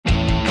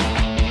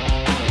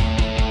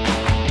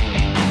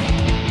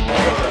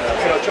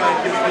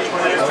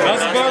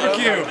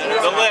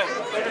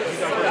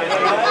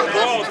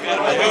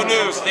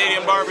barbecue,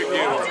 Stadium Barbecue.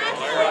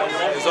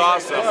 It's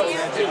awesome.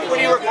 What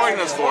are you recording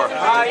this for?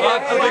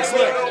 The Big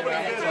Slick.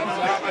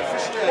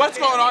 What's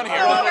going on here?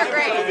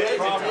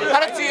 How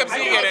did TMZ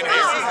get in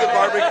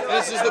here?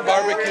 This is the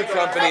barbecue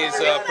company's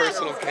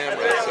personal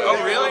camera. So.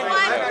 Oh, really?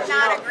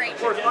 Not a great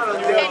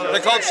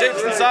They're called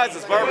Shapes and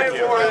Sizes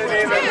Barbecue.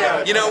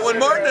 You know, when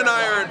Martin and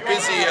I aren't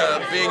busy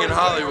being in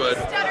Hollywood,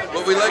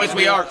 what we like Which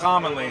we are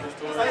commonly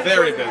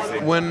very busy.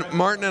 when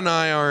Martin and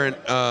I aren't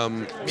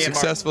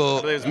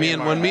successful,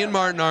 when me and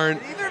Martin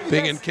aren't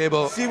being in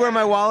cable. See where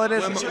my wallet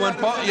is? When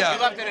Paul, You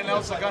left it in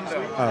El Segundo.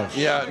 Oh.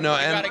 yeah, no, You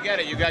and gotta get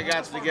it. You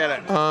got to get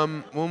it.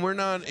 when we're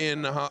not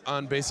in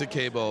on basic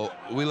cable,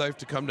 we like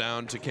to come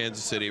down to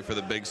Kansas City for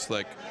the Big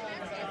Slick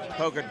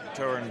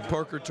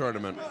poker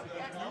tournament,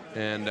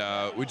 and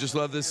we just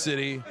love this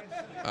city.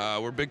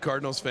 We're big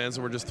Cardinals fans,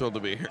 and we're just thrilled to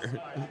be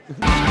here.